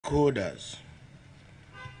stakeholders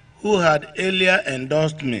who had earlier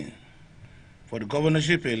endorsed me for the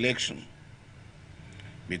governorship election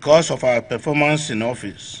because of our performance in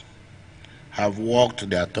office have walked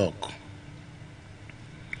their talk.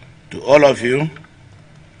 To all of you,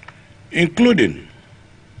 including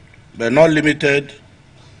but not limited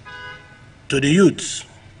to the youths,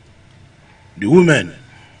 the women,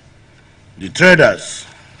 the traders,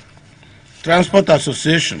 transport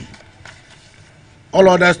association, all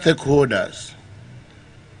other stakeholders,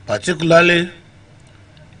 particularly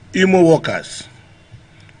Imo workers,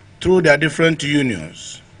 through their different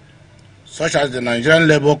unions, such as the Nigerian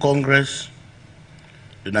Labour Congress,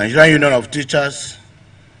 the Nigerian Union of Teachers,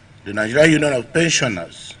 the Nigerian Union of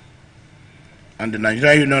Pensioners, and the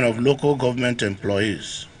Nigerian Union of Local Government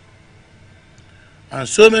Employees, and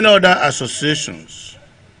so many other associations.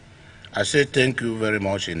 I say thank you very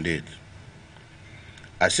much indeed.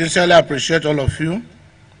 I sincerely appreciate all of you.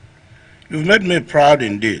 You've made me proud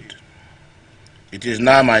indeed. It is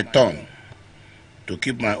now my turn to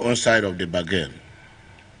keep my own side of the bargain.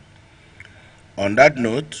 On that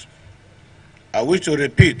note, I wish to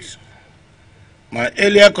repeat my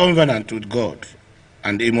earlier covenant with God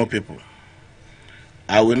and Imo people.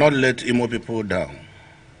 I will not let Imo people down.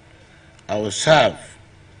 I will serve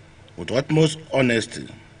with utmost honesty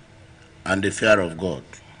and the fear of God.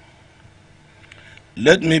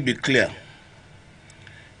 Let me be clear.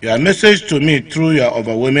 Your message to me through your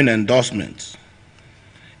overwhelming endorsements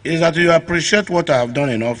is that you appreciate what I have done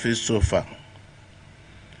in office so far,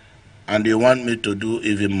 and you want me to do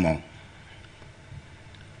even more.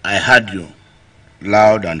 I heard you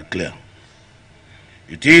loud and clear.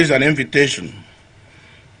 It is an invitation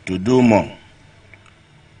to do more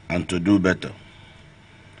and to do better,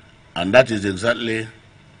 and that is exactly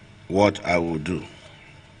what I will do.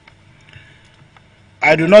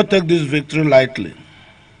 I do not take this victory lightly.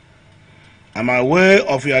 I'm aware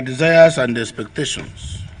of your desires and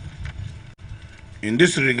expectations. In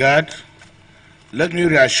this regard, let me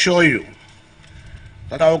reassure you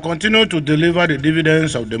that I will continue to deliver the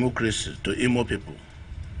dividends of democracy to Imo people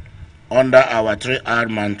under our 3R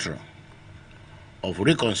mantra of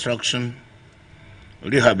reconstruction,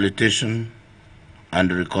 rehabilitation,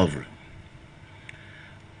 and recovery.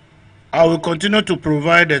 I will continue to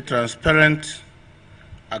provide a transparent,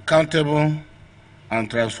 accountable, and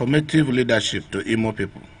transformative leadership to Imo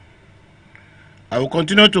people. I will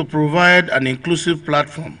continue to provide an inclusive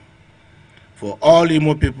platform for all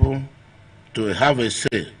Imo people to have a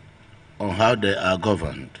say on how they are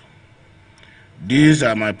governed. These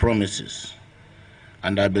are my promises,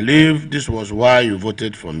 and I believe this was why you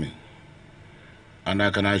voted for me. And I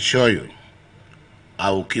can assure you,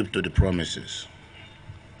 I will keep to the promises.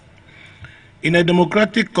 In a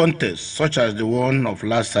democratic contest such as the one of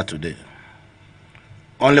last Saturday,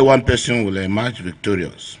 only one person will emerge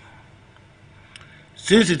victorious.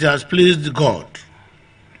 Since it has pleased God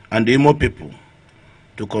and the Imo people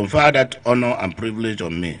to confer that honor and privilege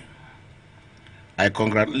on me, I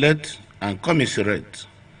congratulate and commiserate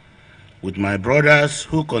with my brothers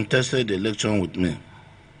who contested the election with me.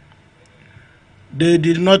 They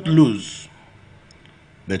did not lose,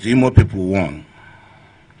 but Imo people won.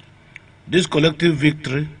 This collective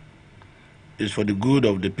victory is for the good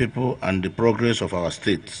of the people and the progress of our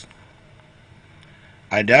states.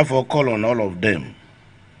 I therefore call on all of them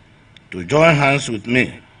to join hands with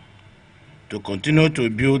me to continue to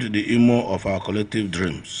build the Imo of our collective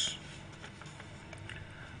dreams.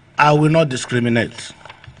 I will not discriminate.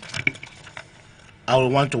 I will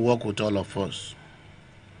want to work with all of us,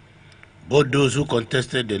 both those who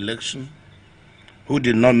contested the election, who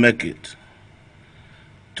did not make it.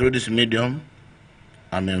 Through this medium,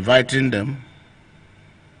 I'm inviting them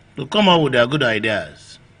to come up with their good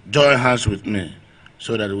ideas, join hands with me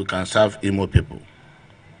so that we can serve Imo people.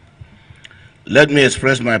 Let me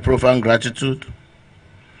express my profound gratitude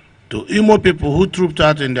to Imo people who trooped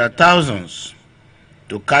out in their thousands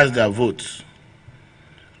to cast their votes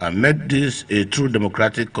and made this a true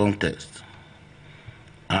democratic contest.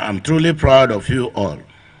 I am truly proud of you all.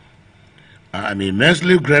 I am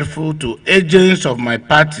immensely grateful to agents of my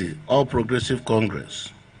party, All Progressive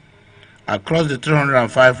Congress, across the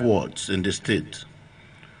 305 wards in the state,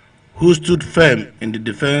 who stood firm in the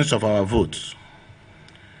defense of our votes.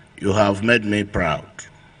 You have made me proud.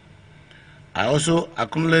 I also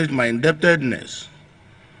acknowledge my indebtedness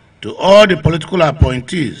to all the political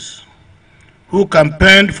appointees who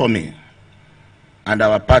campaigned for me and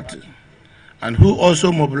our party, and who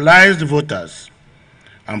also mobilized voters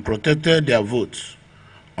and protected their votes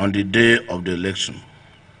on the day of the election.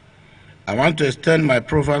 I want to extend my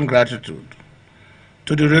profound gratitude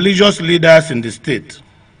to the religious leaders in the state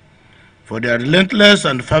for their relentless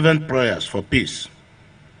and fervent prayers for peace,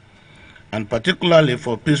 and particularly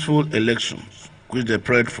for peaceful elections, which they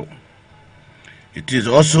prayed for. It is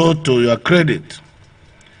also to your credit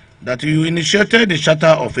that you initiated the Charter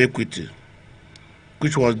of Equity,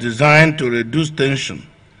 which was designed to reduce tension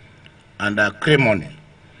and acrimony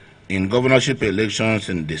in governorship elections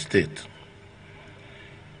in the state.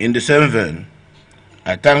 In the same vein,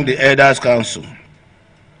 I thank the Elders Council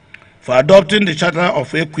for adopting the Charter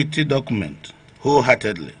of Equity document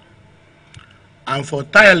wholeheartedly and for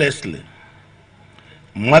tirelessly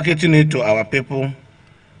marketing it to our people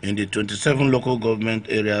in the 27 local government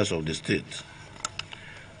areas of the state.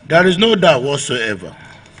 There is no doubt whatsoever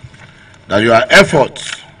that your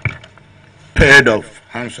efforts paid off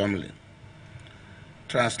handsomely,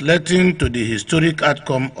 translating to the historic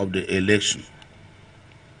outcome of the election.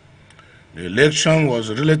 The election was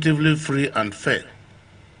relatively free and fair,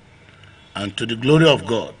 and to the glory of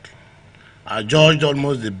God, adjudged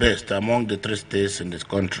almost the best among the 3 states in this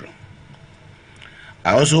country.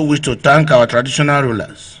 I also wish to thank our traditional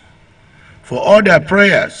rulers for all their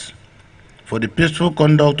prayers for the peaceful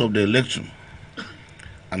conduct of the election.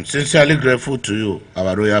 I'm sincerely grateful to you,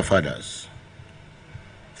 our royal fathers.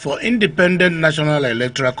 For Independent National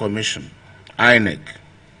Electoral Commission, INEC,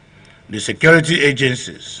 the security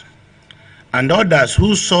agencies, and others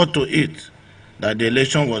who saw to it that the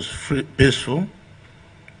election was peaceful,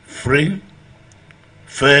 free,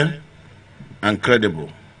 fair, and credible.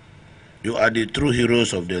 You are the true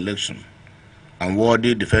heroes of the election and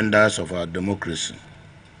worthy defenders of our democracy.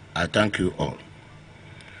 I thank you all.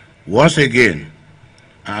 Once again,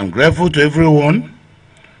 I am grateful to everyone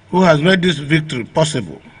who has made this victory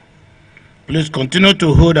possible. Please continue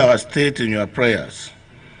to hold our state in your prayers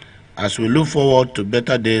as we look forward to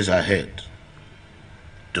better days ahead.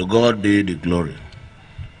 To God be the glory.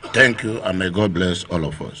 Thank you, and may God bless all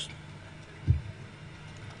of us.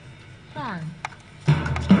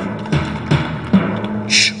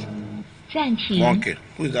 Monkey.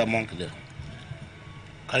 Who is that monkey there?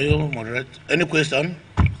 Can you moderate? Any question?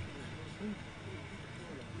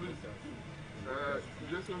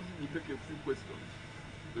 Jason will take a few questions.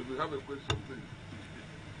 If you have a question, please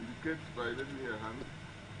indicate by raising your hand.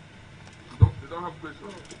 They don't have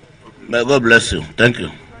questions. Okay. May God bless you. Thank you.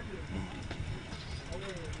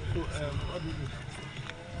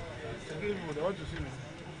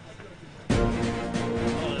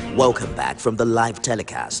 Welcome back from the live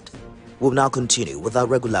telecast. We'll now continue with our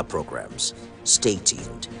regular programs. Stay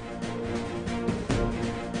tuned.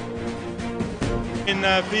 In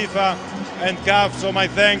FIFA and CAF, so my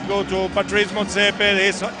thanks go to Patrice Motsepe,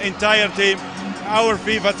 his entire team, our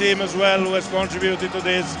FIFA team as well, who has contributed to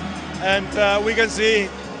this. And we can see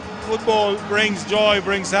football brings joy,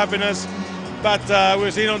 brings happiness, but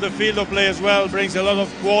we've seen on the field of play as well, brings a lot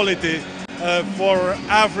of quality for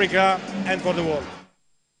Africa and for the world.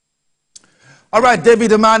 All right,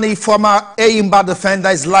 David Amani, former Eyimba defender,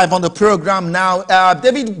 is live on the program now.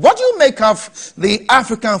 David, what do you make of the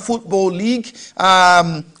African Football League?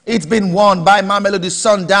 It's been won by Mamelodi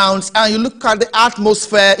Sundowns, and you look at the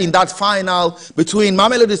atmosphere in that final between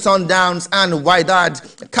Mamelodi Sundowns and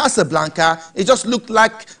Wydad Casablanca. It just looked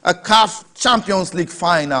like a CAF Champions League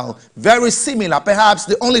final. Very similar. Perhaps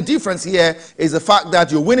the only difference here is the fact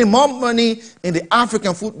that you're winning more money in the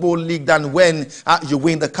African Football League than when you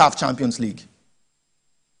win the CAF Champions League.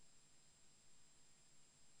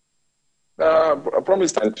 I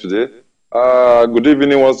promised time today. Good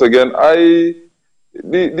evening once again. The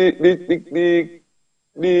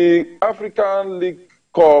African League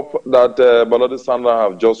Cup that Mamelodi Sundowns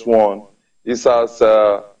have just won is as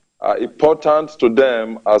important to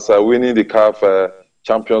them as winning the CAF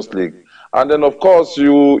Champions League. And then, of course,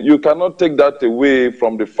 you cannot take that away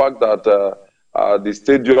from the fact that the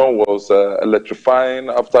stadium was electrifying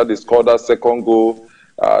after they scored that second goal.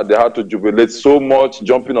 They had to jubilate so much,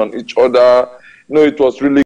 jumping on each other. You know, it was really